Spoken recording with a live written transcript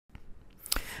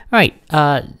Alright,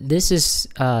 this is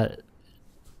a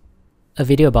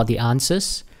video about the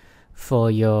answers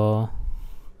for your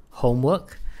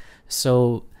homework.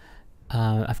 So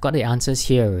I've got the answers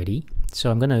here already,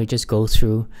 so I'm going to just go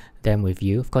through them with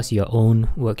you. Of course, your own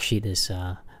worksheet is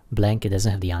blank, it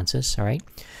doesn't have the answers. Alright,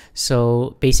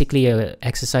 so basically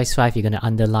exercise 5, you're going to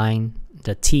underline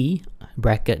the T,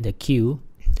 bracket the Q,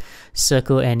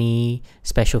 circle any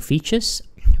special features,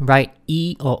 write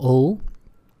E or O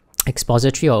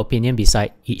expository or opinion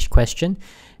beside each question,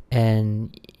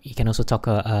 and you can also talk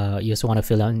you also want to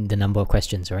fill in the number of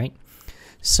questions, right?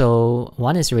 So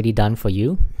 1 is already done for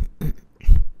you.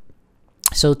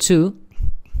 So 2,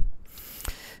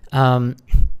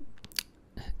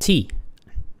 T,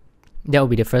 that will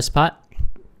be the first part.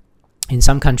 In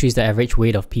some countries, the average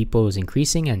weight of people is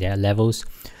increasing and their levels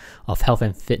of health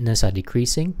and fitness are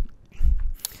decreasing.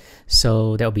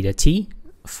 So that will be the T.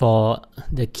 For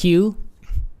the Q,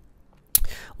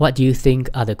 what do you think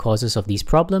are the causes of these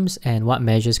problems and what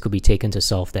measures could be taken to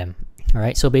solve them? All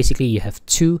right, so basically you have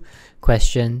 2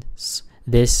 questions,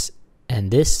 this,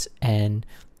 and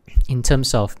in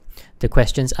terms of the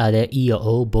questions, are there E or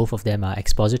O? Both of them are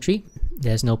expository.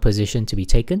 There's no position to be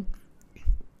taken.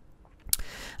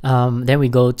 Then we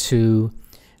go to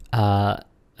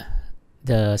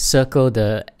the circle,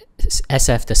 the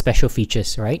SF, the special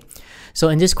features, right? So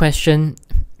in this question,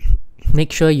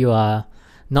 make sure you are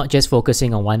not just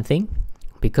focusing on one thing,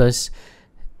 because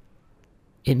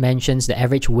it mentions the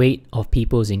average weight of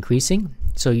people is increasing.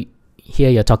 So here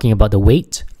you're talking about the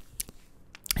weight,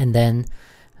 and then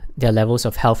their levels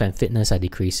of health and fitness are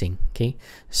decreasing. Okay,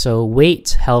 so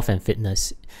weight, health, and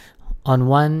fitness. In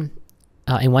one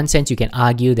sense, you can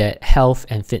argue that health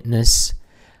and fitness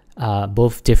are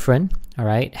both different. All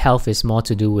right, health is more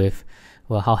to do with,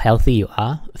 well, how healthy you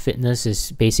are. Fitness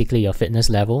is basically your fitness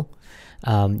level.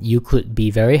 You could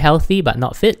be very healthy but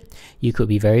not fit. You could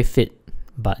be very fit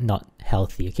but not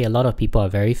healthy. Okay, a lot of people are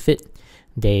very fit.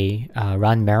 They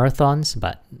run marathons,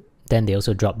 but then they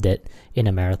also drop dead in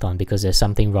a marathon because there's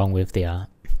something wrong with their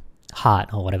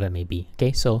heart or whatever it may be.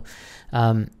 Okay, so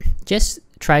just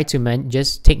try to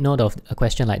just take note of a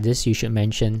question like this. You should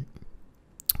mention,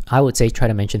 I would say, try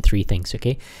to mention 3 things.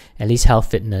 Okay, at least health,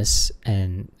 fitness,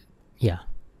 and yeah,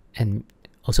 and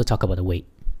also talk about the weight.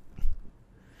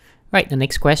 Right, the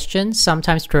next question.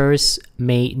 Sometimes terrorists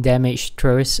may damage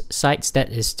tourist sites. That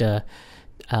is the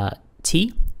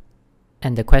T.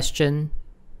 And the questions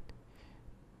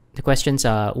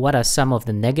are, what are some of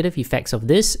the negative effects of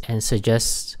this, and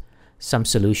suggest some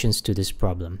solutions to this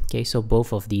problem. Okay, so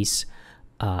both of these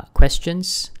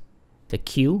questions, the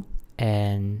Q,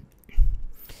 and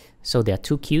so there are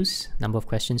 2 Qs, number of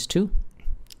questions 2,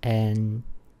 and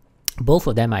both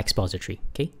of them are expository.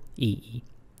 Okay, EE.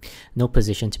 No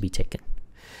position to be taken.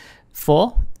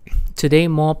 4, today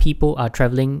more people are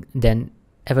traveling than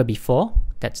ever before.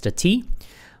 That's the T.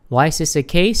 Why is this the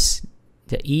case?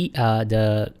 The E,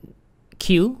 the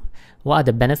Q. What are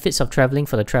the benefits of traveling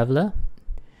for the traveler?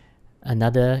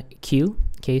 Another Q.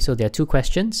 Okay, so there are 2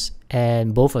 questions,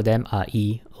 and both of them are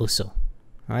E also.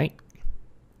 All right.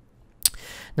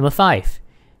 Number 5.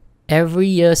 Every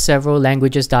year, several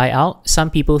languages die out.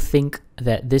 Some people think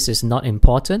that this is not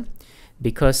important,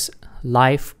 because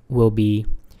life will be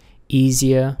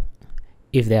easier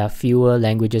if there are fewer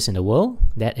languages in the world.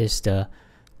 That is the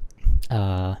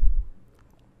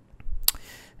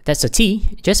that's the T.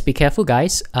 Just be careful,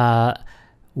 guys.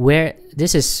 Where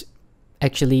this is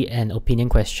actually an opinion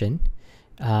question,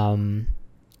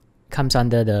 comes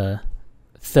under the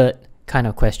 3rd kind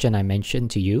of question I mentioned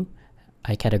to you.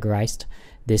 I categorized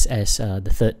this as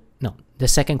the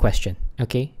 2nd question.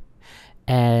 Okay,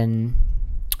 and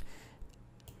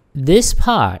this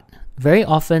part, very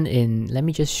often let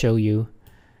me just show you.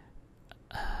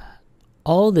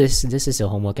 All this is the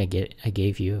homework I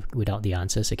gave you without the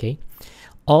answers, okay?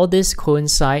 All this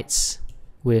coincides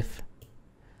with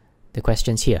the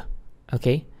questions here,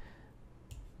 okay?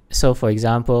 So for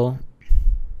example,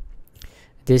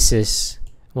 this is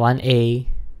 1A,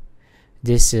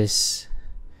 this is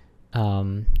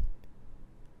 1A,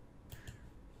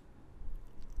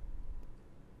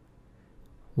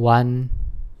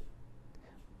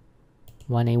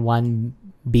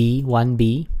 1B,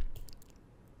 1B.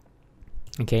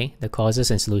 Okay, the causes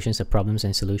and solutions, the problems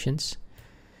and solutions.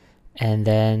 And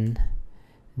then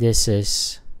this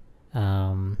is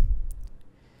the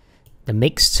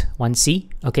mixed 1C.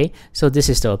 Okay, so this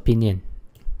is the opinion.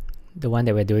 The one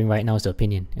that we're doing right now is the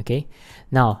opinion. Okay,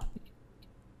 now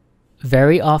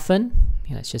very often,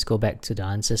 let's just go back to the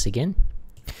answers again.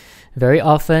 Very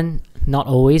often, not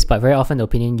always, but very often the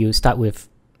opinion, you start with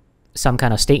some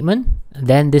kind of statement,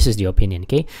 then this is the opinion.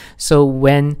 Okay, so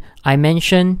when I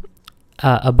mention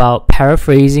about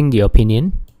paraphrasing the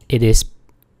opinion, it is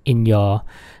in your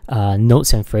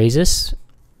notes and phrases.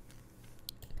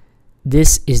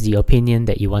 This is the opinion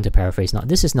that you want to paraphrase. Now,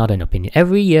 this is not an opinion.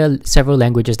 Every year, several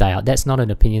languages die out. That's not an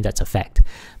opinion, that's a fact.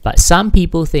 But some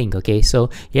people think, okay,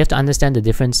 so you have to understand the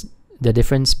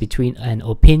difference between an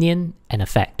opinion and a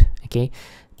fact, okay?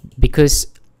 Because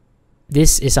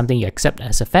this is something you accept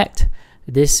as a fact.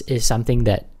 This is something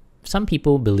that some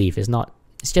people believe is not,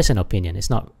 it's just an opinion. It's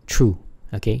not true,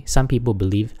 okay? Some people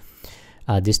believe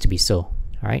this to be so, all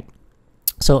right?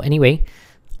 So anyway,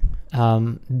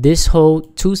 these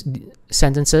two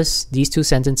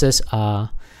sentences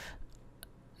are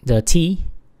the T,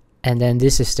 and then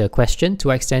this is the question. To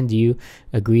what extent do you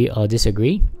agree or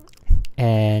disagree?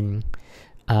 And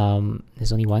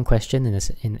there's only one question in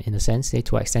a sense. To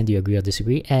what extent do you agree or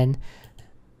disagree? And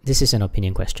this is an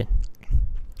opinion question.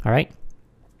 All right.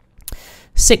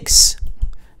 6.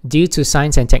 Due to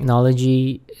science and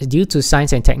technology,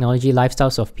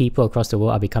 lifestyles of people across the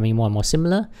world are becoming more and more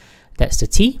similar. That's the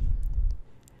T.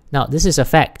 Now, this is a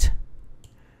fact,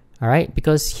 all right?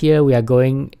 Because here we are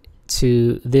going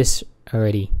to this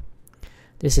already.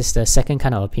 This is the second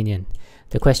kind of opinion.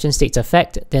 The question states a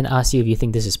fact, then asks you if you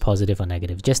think this is positive or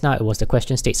negative. Just now, it was the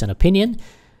question states an opinion.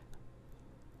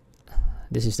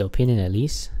 This is the opinion at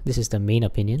least. This is the main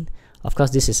opinion. Of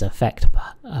course, this is a fact.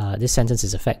 This sentence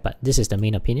is a fact, but this is the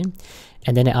main opinion.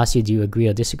 And then it asks you, do you agree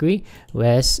or disagree?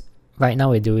 Whereas right now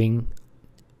we're doing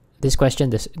this question.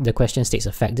 The question states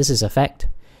a fact. This is a fact.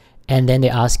 And then they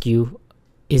ask you,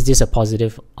 is this a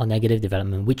positive or negative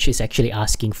development, which is actually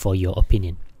asking for your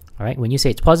opinion. All right. When you say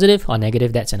it's positive or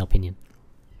negative, that's an opinion.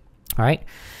 All right.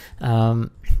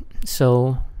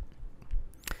 So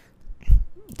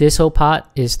this whole part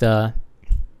is the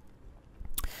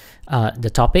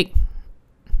topic.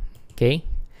 Okay.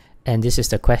 And this is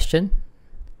the question.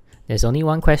 There's only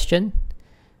one question.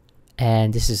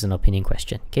 And this is an opinion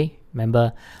question. Okay.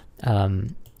 Remember,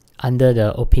 under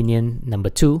the opinion number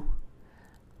 2,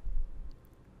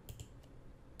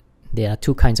 there are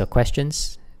 2 kinds of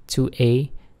questions.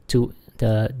 2A, do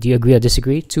you agree or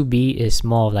disagree? 2B is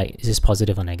more like, is this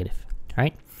positive or negative? All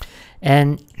right.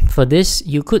 And for this,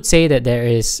 you could say that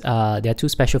there are 2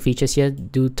 special features here.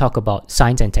 Do talk about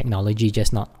science and technology,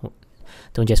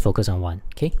 don't just focus on one.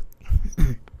 Okay.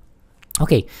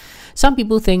 Okay. Some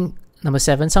people think, number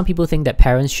 7, some people think that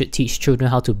parents should teach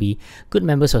children how to be good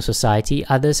members of society.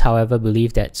 Others, however,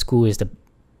 believe that school is the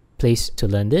place to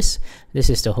learn this. This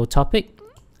is the whole topic.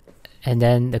 And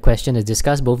then the question is,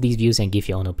 discuss both these views and give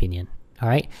your own opinion. All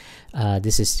right.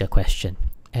 This is the question.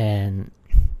 And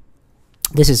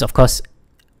this is, of course,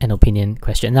 an opinion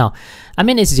question. Now, I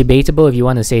mean, it's debatable if you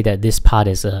want to say that this part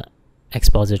is a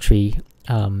expository.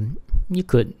 You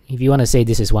could, if you want to say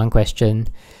this is one question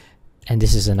and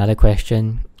this is another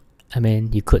question, I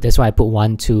mean, you could. That's why I put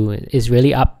 1, 2. It's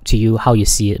really up to you how you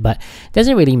see it, but it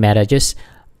doesn't really matter. Just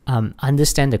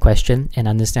understand the question and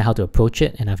understand how to approach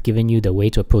it. And I've given you the way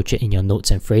to approach it in your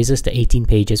notes and phrases, the 18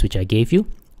 pages which I gave you,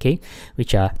 okay,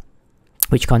 which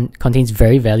contains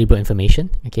very valuable information.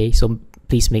 Okay, so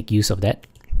please make use of that.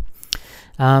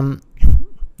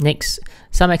 Next,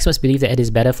 some experts believe that it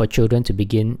is better for children to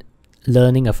begin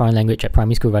learning a foreign language at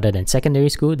primary school rather than secondary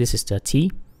school. This is the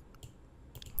T.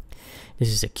 This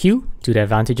is the Q. Do the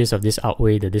advantages of this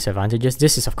outweigh the disadvantages?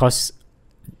 This is, of course,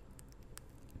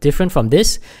 different from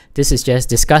this. This is just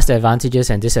discuss the advantages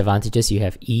and disadvantages. You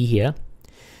have E here.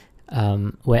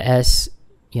 Whereas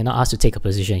you're not asked to take a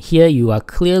position. Here, you are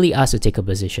clearly asked to take a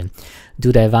position.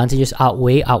 Do the advantages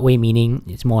outweigh? Outweigh meaning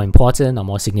it's more important or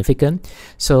more significant.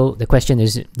 So the question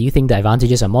is, do you think the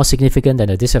advantages are more significant than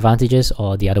the disadvantages,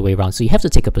 or the other way around? So you have to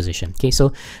take a position. Okay,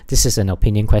 so this is an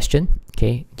opinion question.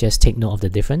 Okay, just take note of the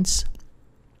difference.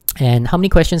 And how many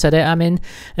questions are there? I mean,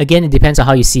 again, it depends on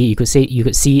how you see it. You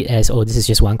could see it as, oh, this is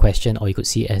just one question, or you could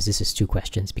see it as this is 2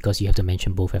 questions, because you have to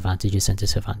mention both advantages and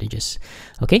disadvantages.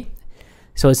 Okay,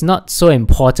 so it's not so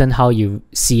important how you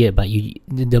see it, but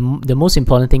the most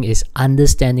important thing is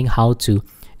understanding how to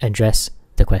address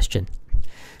the question.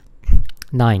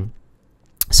 9.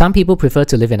 Some people prefer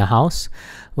to live in a house,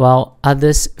 while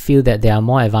others feel that there are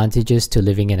more advantages to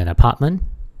living in an apartment.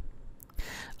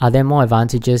 Are there more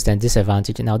advantages than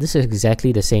disadvantages? Now, this is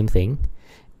exactly the same thing.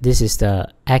 This is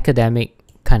the academic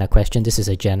kind of question. This is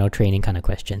a general training kind of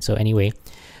question. So anyway,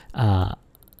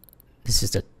 this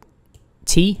is the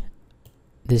T.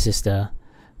 This is the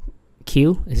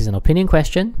Q. This is an opinion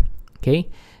question. Okay,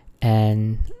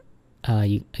 and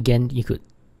you could,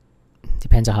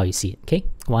 depends on how you see it. Okay,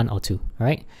 1 or 2. All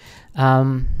right.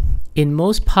 In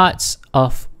most parts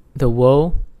of the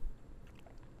world,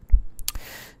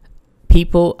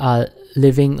 people are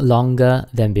living longer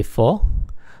than before.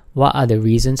 What are the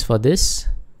reasons for this?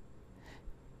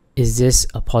 Is this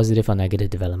a positive or negative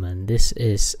development? This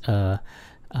is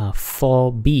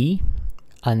 4B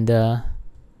under,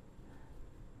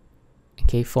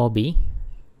 okay, 4B.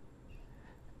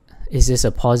 Is this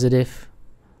a positive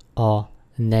or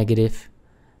negative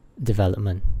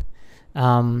development?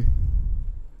 The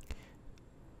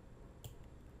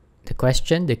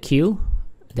question, the Q,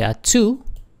 there are two.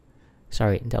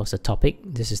 Sorry, that was the topic.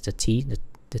 This is the T,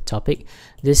 the topic.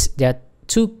 There are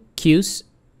two Qs,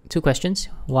 two questions.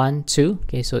 1, 2.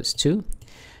 Okay, so it's 2.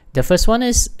 The first one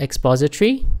is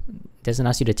expository. Doesn't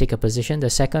ask you to take a position. The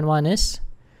second one is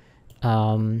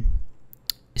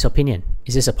opinion.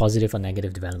 Is this a positive or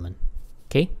negative development?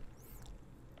 Okay.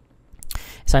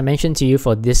 So I mentioned to you,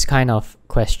 for this kind of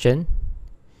question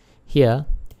here,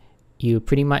 you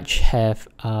pretty much have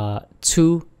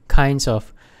two kinds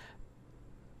of,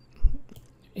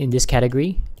 in this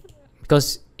category,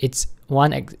 because it's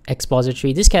one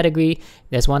expository. This category,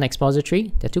 there's one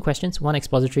expository. There are two questions, one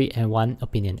expository and one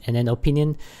opinion. And then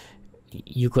opinion,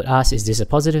 you could ask, is this a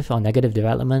positive or negative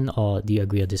development, or do you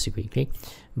agree or disagree? Okay,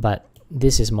 but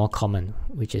this is more common,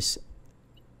 which is,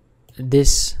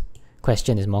 this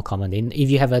question is more common. If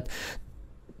you have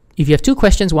two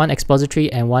questions, one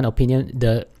expository and one opinion,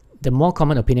 the more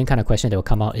common opinion kind of question that will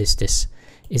come out is this: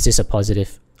 is this a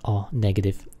positive or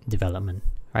negative development,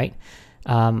 right?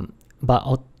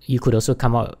 But you could also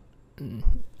come out,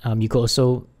 you could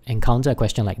also encounter a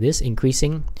question like this: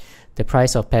 increasing the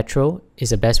price of petrol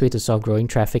is the best way to solve growing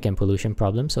traffic and pollution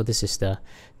problems. So this is the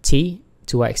T.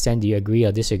 To what extent do you agree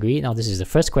or disagree? Now this is the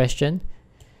first question.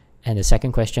 And the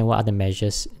second question, what other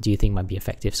measures do you think might be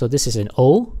effective? So this is an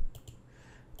O.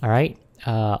 All right.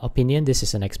 Opinion, this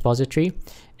is an expository.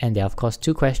 And there are, of course,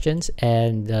 two questions.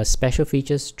 And the special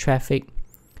features, traffic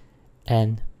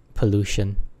and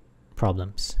pollution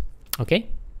problems. Okay.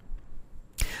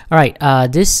 All right.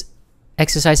 This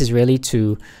exercise is really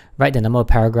to write the number of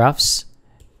paragraphs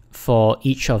for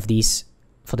each of these,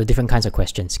 for the different kinds of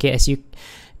questions. Okay. As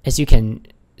you can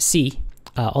see,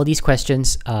 all these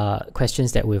questions are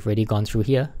questions that we've already gone through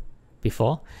here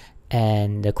before,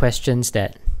 and the questions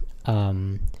that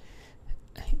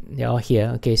they're all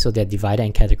here. Okay, so they're divided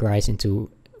and categorized into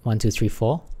 1, 2, 3,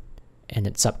 4, and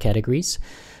its subcategories.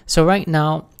 So right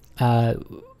now,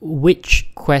 which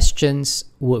questions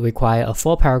would require a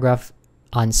 4-paragraph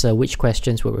answer? Which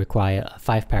questions would require a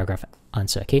 5-paragraph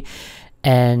answer? Okay,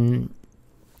 and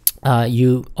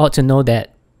you ought to know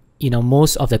that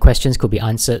most of the questions could be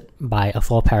answered by a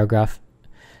 4-paragraph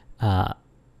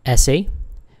essay,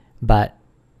 but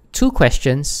 2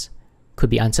 questions could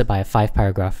be answered by a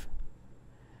 5-paragraph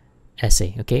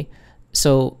essay. Okay,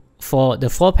 so for the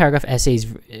 4-paragraph essays,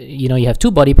 you have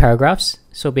 2 body paragraphs.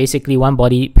 So basically, one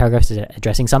body paragraph is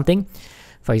addressing something.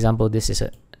 For example, this is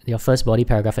your first body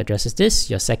paragraph addresses this.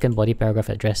 Your second body paragraph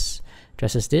addresses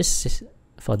this.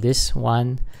 For this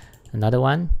one, another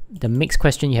one. The mixed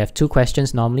question, you have 2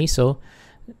 questions normally. So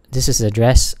this is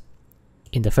addressed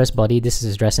in the first body. This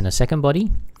is addressed in the second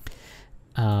body.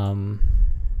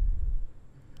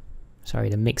 Sorry,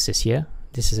 the mix is here.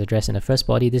 This is addressed in the first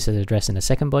body. This is addressed in the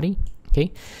second body.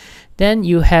 Okay. Then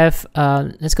you have,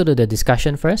 let's go to the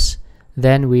discussion first.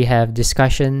 Then we have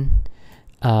discussion,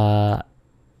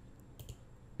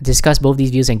 discuss both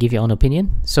these views and give your own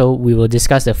opinion. So we will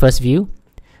discuss the first view,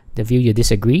 the view you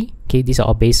disagree. Okay, these are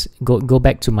all based, go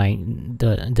back to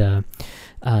the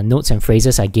notes and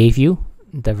phrases I gave you,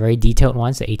 the very detailed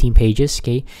ones, the 18 pages.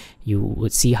 Okay, you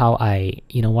would see how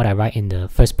what I write in the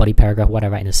first body paragraph, what I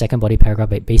write in the second body paragraph.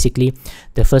 But basically,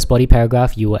 the first body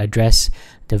paragraph, you will address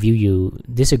the view you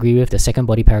disagree with. The second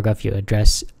body paragraph, you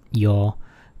address your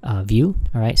view.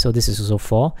 All right, so this is also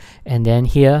 4. And then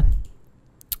here,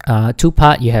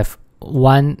 2-part, you have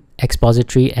 1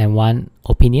 expository and 1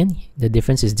 opinion. The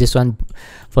difference is this one,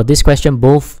 for this question,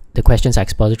 both the questions are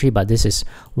expository, but this is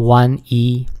 1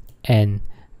 E and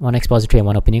 1 expository and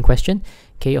 1 opinion question.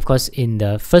 Okay, of course, in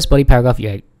the first body paragraph,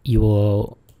 you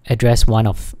will address one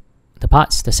of the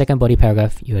parts. The second body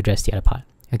paragraph, you address the other part.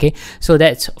 Okay, so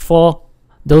that's 4.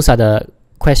 Those are the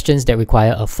questions that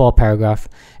require a 4-paragraph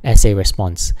essay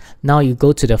response. Now you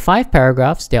go to the 5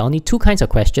 paragraphs. There are only 2 kinds of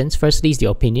questions. Firstly is the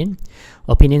opinion.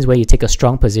 Opinions where you take a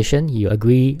strong position, you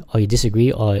agree or you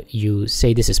disagree, or you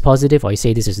say this is positive or you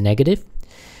say this is negative.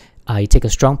 You take a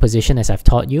strong position, as I've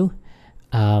taught you,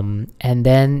 and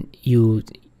then you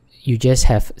just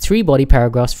have 3 body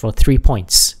paragraphs for 3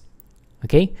 points.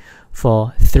 Okay,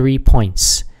 for 3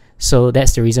 points. So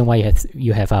that's the reason why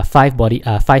you have 5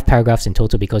 paragraphs in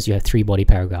total, because you have 3 body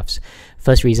paragraphs.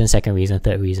 First reason, second reason,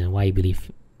 third reason why you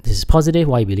believe this is positive,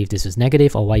 why you believe this is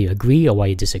negative, or why you agree or why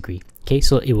you disagree. Okay,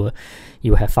 so you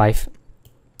will have five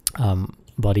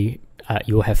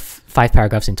you will have 5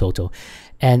 paragraphs in total.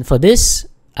 And for this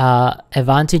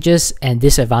advantages and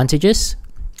disadvantages,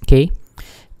 okay,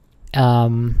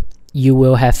 you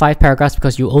will have 5 paragraphs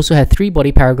because you also have 3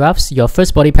 body paragraphs. Your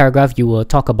first body paragraph, you will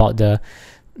talk about the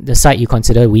side you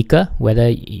consider weaker, whether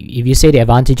if you say the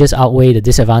advantages outweigh the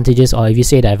disadvantages, or if you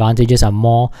say the advantages are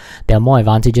more, there are more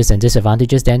advantages than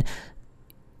disadvantages, then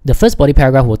the first body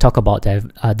paragraph will talk about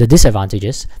the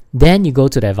disadvantages. Then you go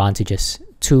to the advantages,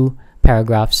 2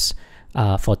 paragraphs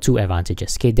for 2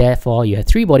 advantages. Okay, therefore you have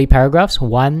 3 body paragraphs,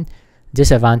 1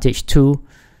 disadvantage, 2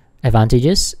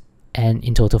 advantages, and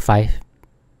in total 5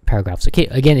 paragraphs. Okay,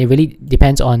 again, it really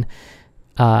depends on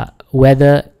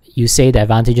whether you say the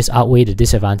advantages outweigh the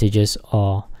disadvantages,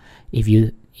 or if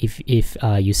you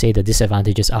say the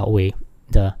disadvantages outweigh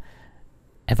the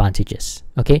advantages.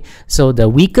 Okay, so the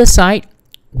weaker side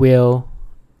will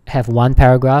have 1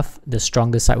 paragraph, the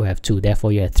stronger side will have 2,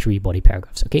 therefore you have 3 body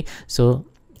paragraphs. Okay, so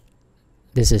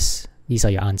these are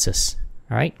your answers.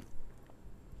 All right,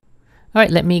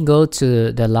 let me go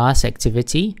to the last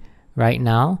activity right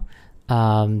now.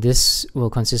 This will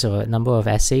consist of a number of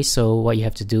essays, so what you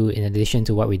have to do in addition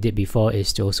to what we did before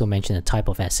is to also mention the type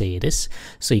of essay it is.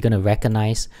 So you're going to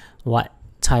recognize what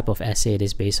type of essay it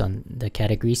is based on the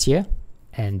categories here,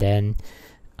 and then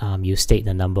you state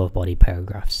the number of body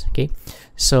paragraphs. Okay,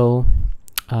 so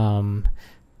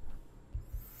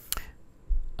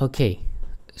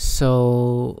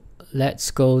so let's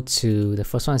go to the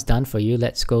first one. Is done for you.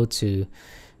 Let's go to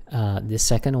the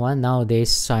second one.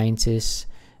 Nowadays scientists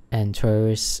and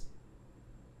tourists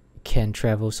can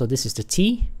travel. So this is the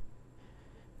T.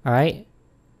 All right,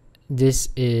 this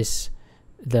is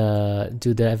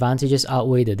do the advantages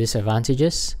outweigh the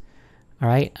disadvantages? All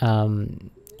right,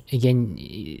 again,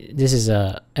 this is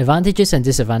advantages and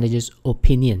disadvantages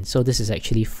opinion. So this is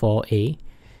actually 4A.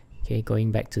 Okay,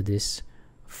 going back to this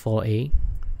 4A.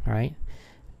 All right,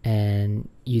 and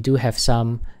you do have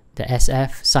the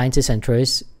SF, scientists and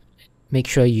tourists. Make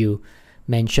sure you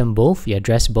mention both, you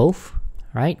address both,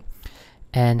 right?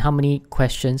 And how many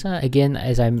questions? Again,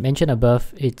 as I mentioned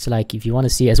above, it's like if you want to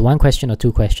see it as 1 question or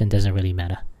 2 questions, doesn't really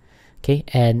matter. Okay,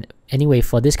 and anyway,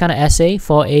 for this kind of essay,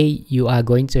 4A, you are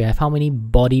going to have how many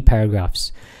body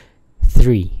paragraphs?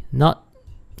 3. Not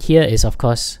here is, of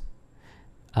course,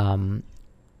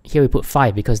 here we put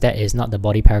 5 because that is not the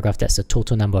body paragraph, that's the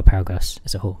total number of paragraphs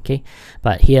as a whole. Okay,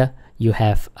 but here you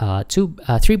have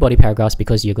 3 body paragraphs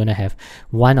because you're going to have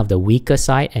 1 of the weaker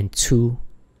side and 2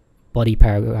 body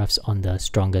paragraphs on the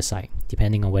stronger side,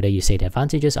 depending on whether you say the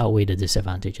advantages outweigh the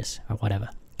disadvantages or whatever.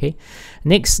 Okay,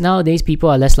 next, nowadays people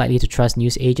are less likely to trust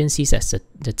news agencies. That's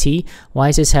the T. Why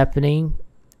is this happening?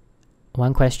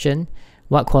 1 question.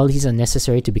 What qualities are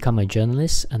necessary to become a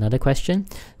journalist? Another question.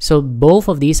 So both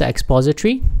of these are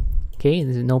expository. Okay,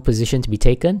 there's no position to be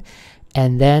taken.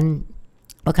 And then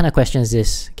what kind of question is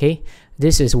this? Okay,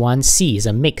 this is 1C, is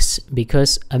a mix,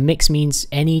 because a mix means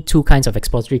any 2 kinds of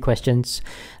expository questions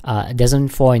doesn't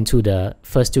fall into the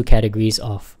first 2 categories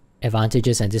of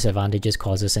advantages and disadvantages,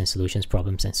 causes and solutions,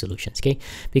 problems and solutions. Okay,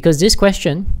 because this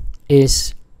question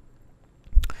is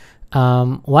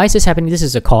why is this happening? This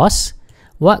is a cause.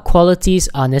 What qualities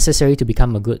are necessary to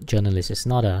become a good journalist? It's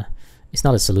not a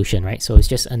solution, right? So it's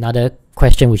just another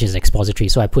question which is expository.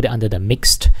 So I put it under the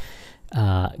mixed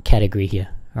category here.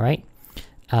 All right,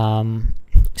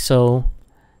 so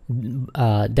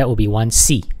that will be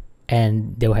 1C,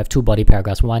 and they will have 2 body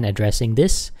paragraphs, 1 addressing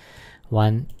this,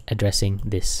 1 addressing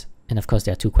this, and of course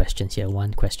there are 2 questions here,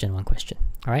 1 question, 1 question.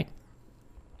 All right.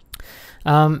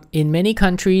 In many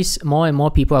countries, more and more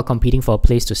people are competing for a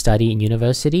place to study in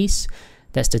universities.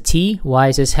 That's the T. Why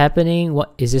is this happening?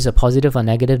 What is this, a positive or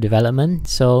negative development?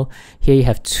 So here you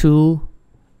have 2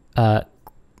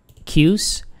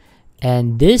 Qs,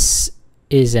 and this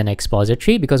is an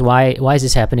expository because why is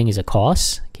this happening is a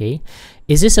cause. Okay,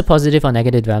 is this a positive or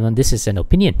negative development? This is an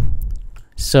opinion.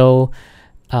 So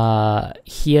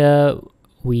here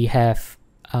we have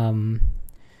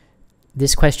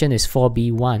this question is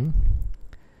 4B1.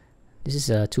 This is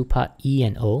a 2-part E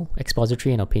and O,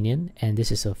 expository and opinion, and this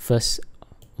is a first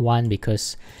one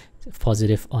because it's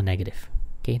positive or negative.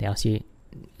 Okay, they ask you,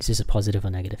 is this a positive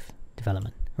or negative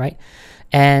development, right?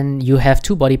 And you have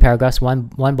 2 body paragraphs. One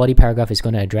body paragraph is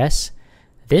going to address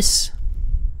this.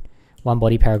 1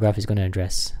 body paragraph is going to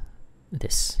address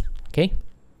this. Okay.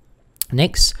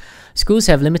 Next, schools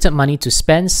have limited money to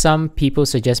spend. Some people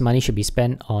suggest money should be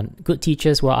spent on good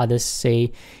teachers, while others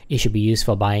say it should be used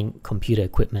for buying computer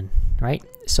equipment, right?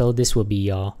 So this will be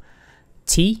your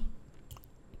T.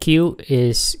 Q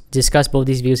is discuss both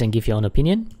these views and give your own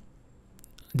opinion.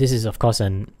 This is of course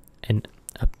an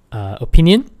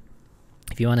opinion.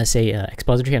 If you want to say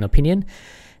expository and opinion,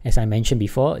 as I mentioned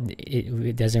before,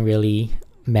 it doesn't really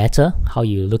matter how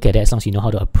you look at it as long as you know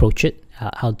how to approach it,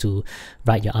 how to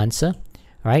write your answer,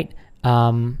 right?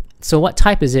 So what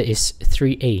type is it? Is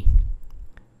 3A.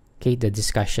 Okay, the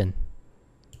discussion.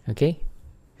 Okay,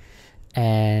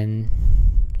 and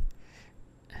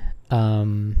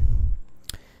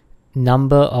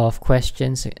number of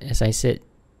questions, as I said,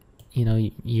 you know,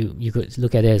 you could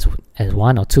look at it as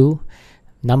 1 or 2.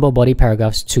 Number of body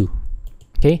paragraphs, 2.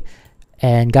 Okay,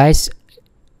 and guys,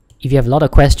 if you have a lot of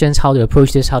questions, how to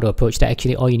approach this, how to approach that,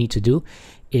 actually all you need to do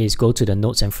is go to the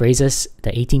notes and phrases,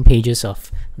 the 18 pages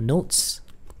of notes,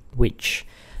 which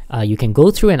you can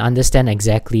go through and understand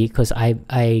exactly, because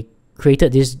I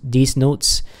created these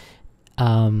notes,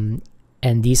 and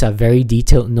these are very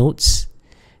detailed notes,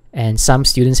 and some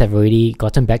students have already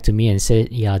gotten back to me and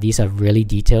said, yeah, these are really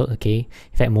detailed. Okay,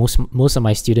 in fact, most of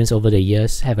my students over the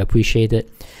years have appreciated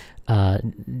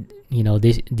you know,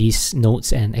 these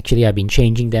notes, and actually I've been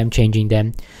changing them,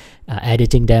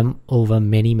 editing them over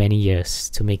many years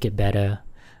to make it better,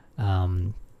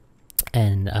 and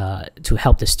to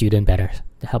help the student better,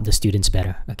 to help the students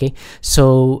better. Okay,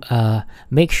 so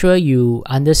make sure you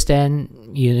understand,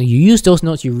 you know, you use those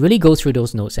notes, you really go through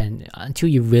those notes, and until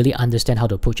you really understand how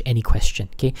to approach any question.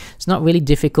 Okay, it's not really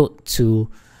difficult to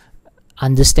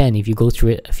understand if you go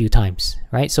through it a few times,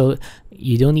 right? So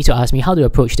you don't need to ask me how to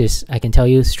approach this. I can tell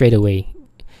you straight away.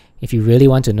 If you really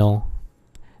want to know,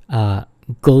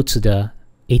 go to the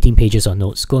 18 pages of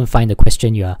notes, go and find the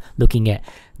question you are looking at,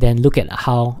 then look at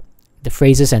how the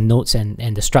phrases and notes and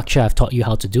the structure I've taught you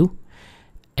how to do,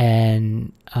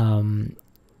 and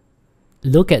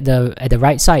look at the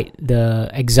right side,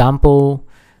 the example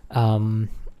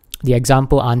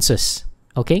answers.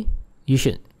 Okay, you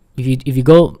should, if you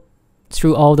go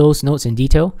through all those notes in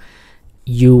detail,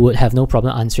 you would have no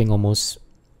problem answering almost,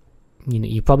 you know,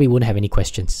 you probably wouldn't have any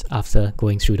questions after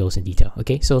going through those in detail.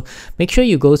 Okay, so make sure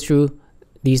you go through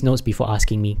these notes before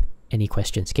asking me any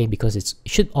questions, okay, because it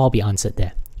should all be answered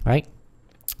there, right?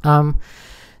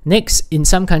 Next, in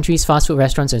some countries, fast food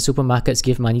restaurants and supermarkets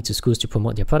give money to schools to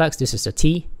promote their products. This is the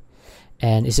T.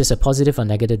 And is this a positive or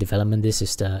negative development? This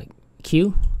is the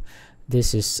Q.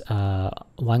 This is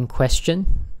one question,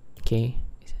 okay,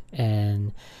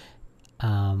 and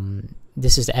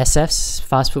this is the SFs,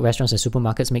 fast food restaurants and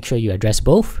supermarkets. Make sure you address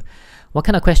both. What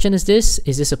kind of question is this?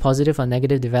 Is this a positive or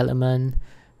negative development?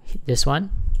 This one,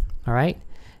 all right.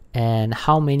 And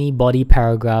how many body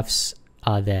paragraphs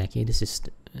are there? Okay, this is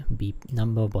the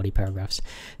number of body paragraphs.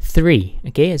 3.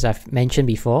 Okay, as I've mentioned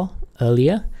before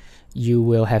earlier, you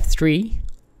will have 3.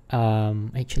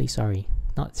 Actually, sorry,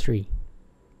 not 3.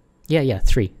 Yeah,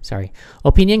 3. Sorry.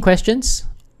 Opinion questions.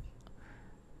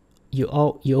 You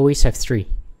always have 3,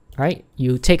 right?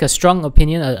 You take a strong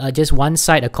opinion, just one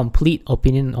side, a complete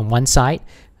opinion on one side.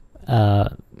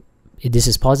 This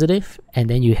is positive, and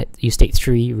then you state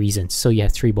 3 reasons. So you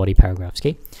have 3 body paragraphs.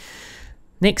 Okay.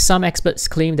 Next, some experts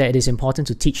claim that it is important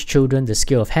to teach children the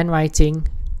skill of handwriting.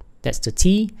 That's the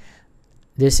T.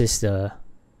 This is the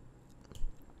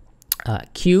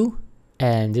Q,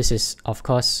 and this is of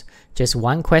course just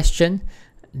one question.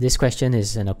 This question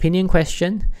is an opinion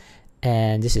question.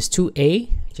 And this is 2A.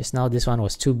 Just now this one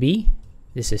was 2B.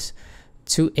 This is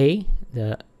 2A.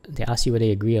 They ask you whether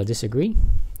you agree or disagree.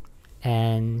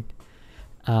 And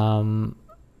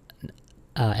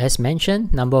as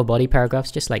mentioned, number of body paragraphs,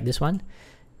 just like this one,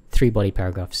 3 body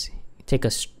paragraphs. Take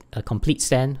a complete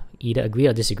stand, either agree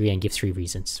or disagree, and give 3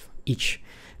 reasons. Each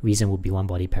reason will be 1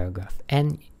 body paragraph.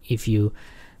 And if you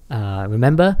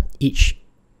remember, each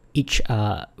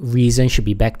reason should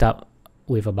be backed up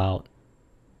with about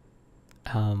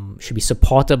should be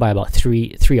supported by about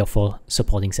 3 or 4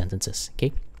 supporting sentences.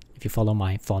 Okay, if you follow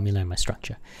my formula and my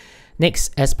structure.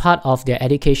 Next, as part of their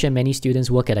education, many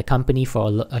students work at a company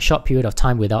for a short period of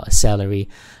time without a salary.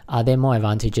 Are there more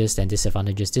advantages than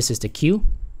disadvantages? This is the Q.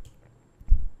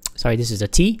 Sorry, this is the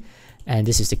T, and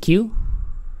this is the Q.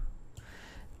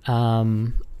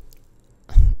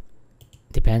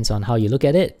 Depends on how you look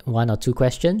at it. 1 or 2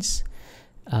 questions.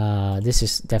 This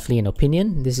is definitely an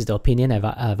opinion. This is the opinion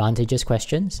advantages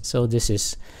questions. So this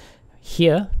is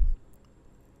here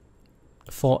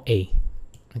for A.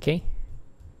 Okay.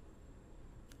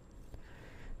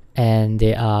 And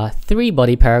there are 3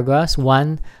 body paragraphs,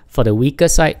 1 for the weaker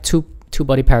side, two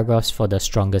body paragraphs for the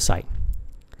stronger side.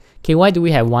 Okay, why do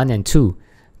we have 1 and 2?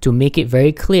 To make it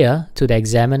very clear to the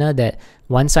examiner that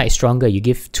one side is stronger. You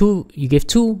give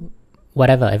two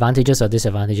whatever advantages or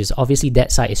disadvantages. Obviously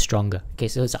that side is stronger. Okay,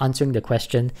 so it's answering the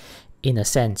question in a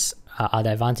sense. Are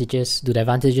the advantages, do the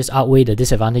advantages outweigh the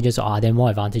disadvantages, or are there more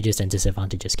advantages than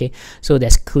disadvantages? Okay, so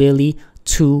there's clearly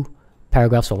 2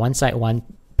 paragraphs for one side, 1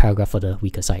 paragraph for the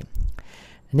weaker side.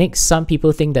 Next, some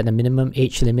people think that the minimum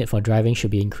age limit for driving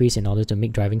should be increased in order to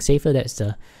make driving safer. That's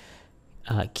the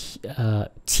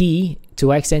T. To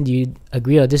what extent do you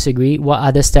agree or disagree? What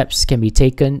other steps can be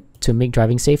taken to make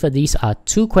driving safer? These are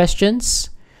 2 questions.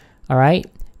 All right,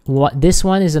 this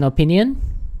one is an opinion,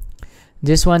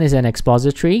 this one is an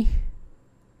expository.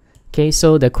 Okay,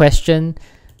 so the question,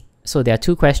 so there are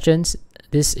 2 questions.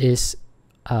 This is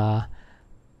the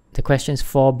question is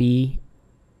 4B2.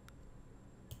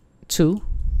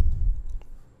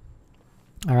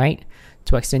 All right,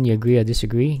 to what extent you agree or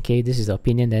disagree. Okay, this is the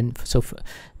opinion then. So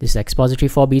this is expository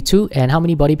 4B2. And how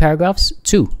many body paragraphs?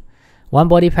 2. 1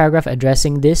 body paragraph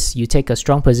addressing this. You take a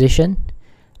strong position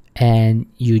and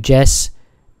you just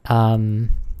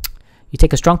you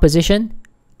take a strong position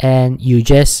and you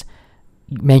just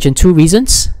mention 2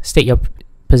 reasons. State your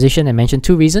position and mention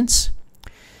 2 reasons.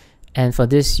 And for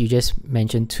this, you just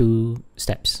mention 2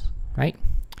 steps, right?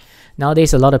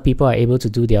 Nowadays, a lot of people are able to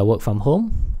do their work from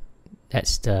home.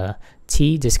 That's the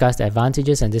T. Discuss the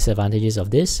advantages and disadvantages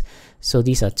of this. So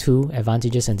these are 2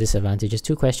 advantages and disadvantages,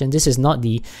 2 questions. This is not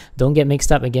the, don't get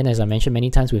mixed up again, as I mentioned many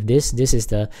times with this. This is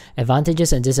the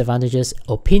advantages and disadvantages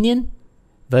opinion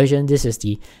version. This is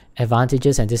the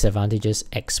advantages and disadvantages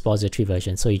expository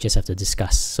version. So you just have to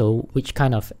discuss. So which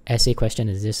kind of essay question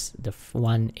is this? The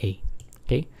 1A.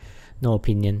 Okay, no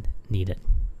opinion needed.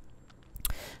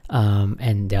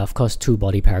 And there are of course 2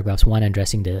 body paragraphs, 1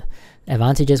 addressing the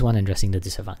advantages, 1 addressing the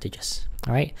disadvantages.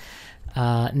 All right.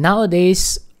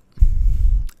 Nowadays,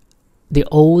 the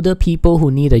older people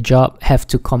who need a job have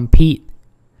to compete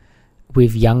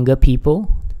with younger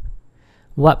people.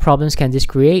 What problems can this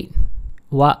create?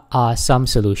 What are some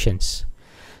solutions?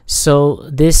 So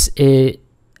this is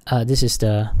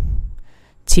the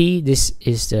T, this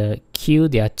is the Q.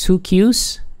 There are 2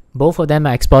 Qs. Both of them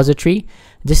are expository.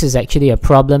 This is actually a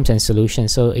problems and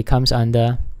solutions, so it comes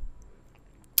under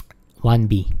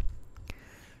 1B.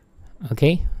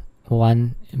 Okay,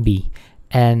 1B.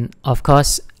 And of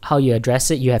course, how you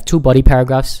address it, you have 2 body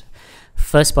paragraphs.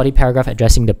 First body paragraph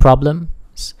addressing the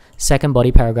problems, second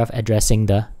body paragraph addressing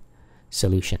the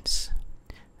solutions.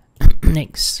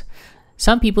 Next,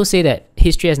 some people say that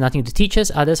history has nothing to teach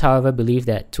us. Others, however, believe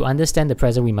that to understand the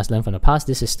present, we must learn from the past.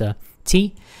 This is the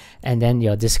T. And then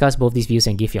you'll discuss both these views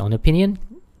and give your own opinion.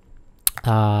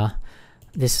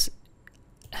 This,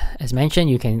 as mentioned,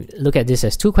 you can look at this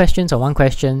as 2 questions or 1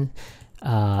 question.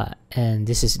 And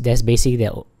there's basically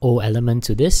the O element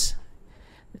to this.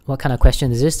 What kind of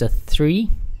question is this? The third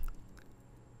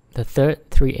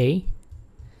 3A.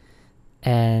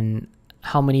 And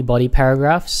how many body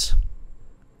paragraphs?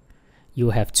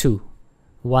 You have 2.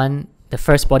 1, the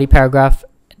first body paragraph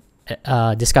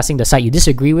discussing the side you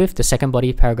disagree with, the second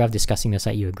body paragraph discussing the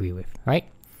side you agree with, right?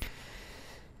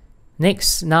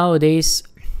 Next, nowadays,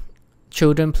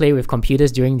 children play with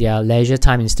computers during their leisure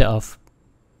time instead of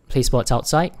play sports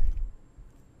outside.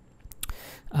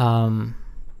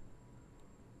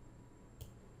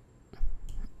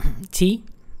 T.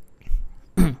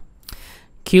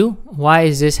 Q. Why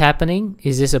is this happening?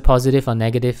 Is this a positive or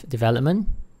negative development?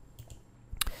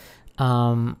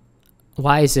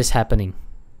 Why is this happening?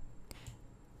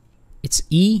 It's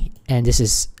E, and this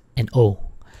is an O.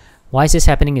 Why is this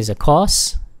happening is a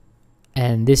cause,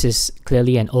 and this is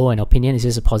clearly an O, an opinion. Is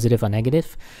this a positive or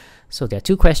negative? So there are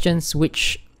 2 questions.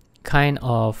 Which kind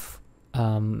of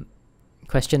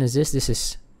question is this? This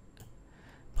is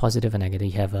positive or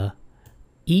negative. You have a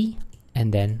E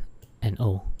and then an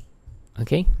O.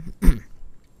 Okay?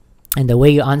 And the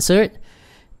way you answer it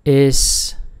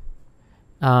is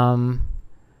 2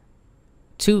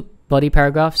 body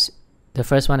paragraphs. The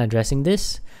first one addressing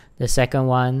this, the second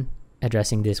one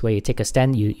addressing this, where you take a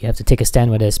stand. You have to take a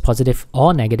stand whether it's positive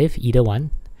or negative, either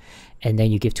one, and then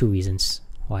you give 2 reasons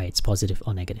why it's positive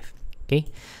or negative. Okay.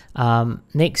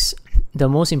 Next, the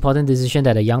most important decision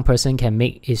that a young person can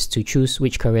make is to choose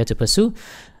which career to pursue.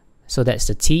 So that's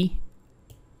the T.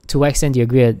 To what extent do you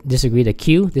agree or disagree? The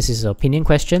Q. This is an opinion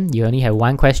question. You only have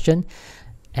 1 question,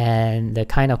 and the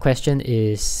kind of question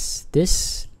is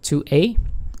this, 2A.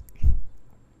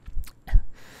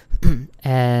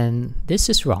 And this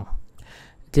is wrong.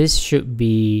 This should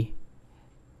be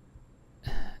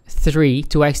 3.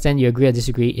 To what extent you agree or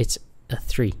disagree, it's a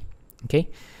 3. Okay,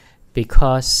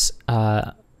 because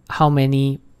how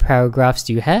many paragraphs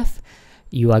do you have?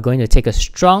 You are going to take a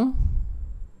strong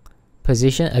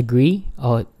position, agree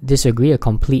or disagree, a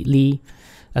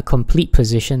complete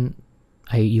position.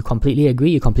 You completely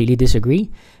agree, you completely disagree,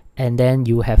 and then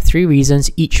you have 3 reasons.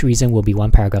 Each reason will be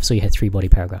 1 paragraph, so you have 3 body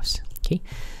paragraphs. Okay,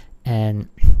 and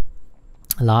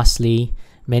lastly,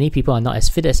 many people are not as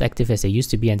fit as active as they used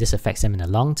to be, and this affects them in the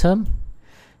long term.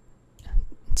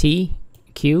 T,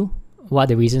 Q, what are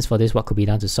the reasons for this? What could be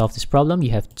done to solve this problem?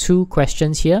 You have 2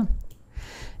 questions here,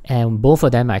 and both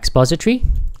of them are expository.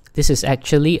 This is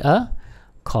actually a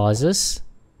causes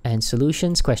and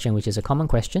solutions question, which is a common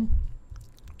question.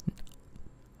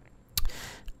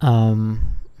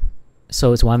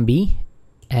 So it's 1B,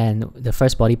 and the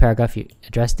first body paragraph you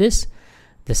address this,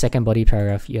 the second body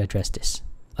paragraph you address this.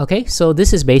 Okay, so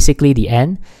this is basically the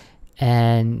end,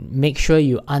 and make sure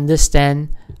you understand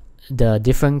the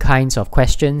different kinds of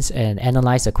questions and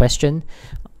analyze the question.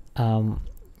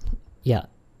 Yeah,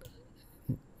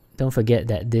 don't forget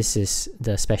that this is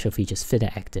the special features, fit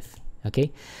and active.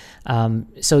 Okay,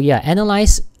 so yeah,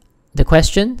 analyze the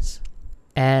questions,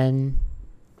 and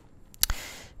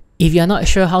if you're not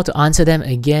sure how to answer them,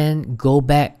 again, go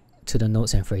back to the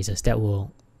notes and phrases. That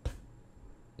will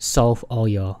solve all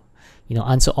your,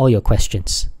 answer all your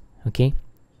questions. Okay,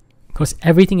 because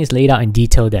everything is laid out in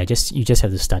detail there. You just have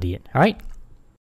to study it. All right.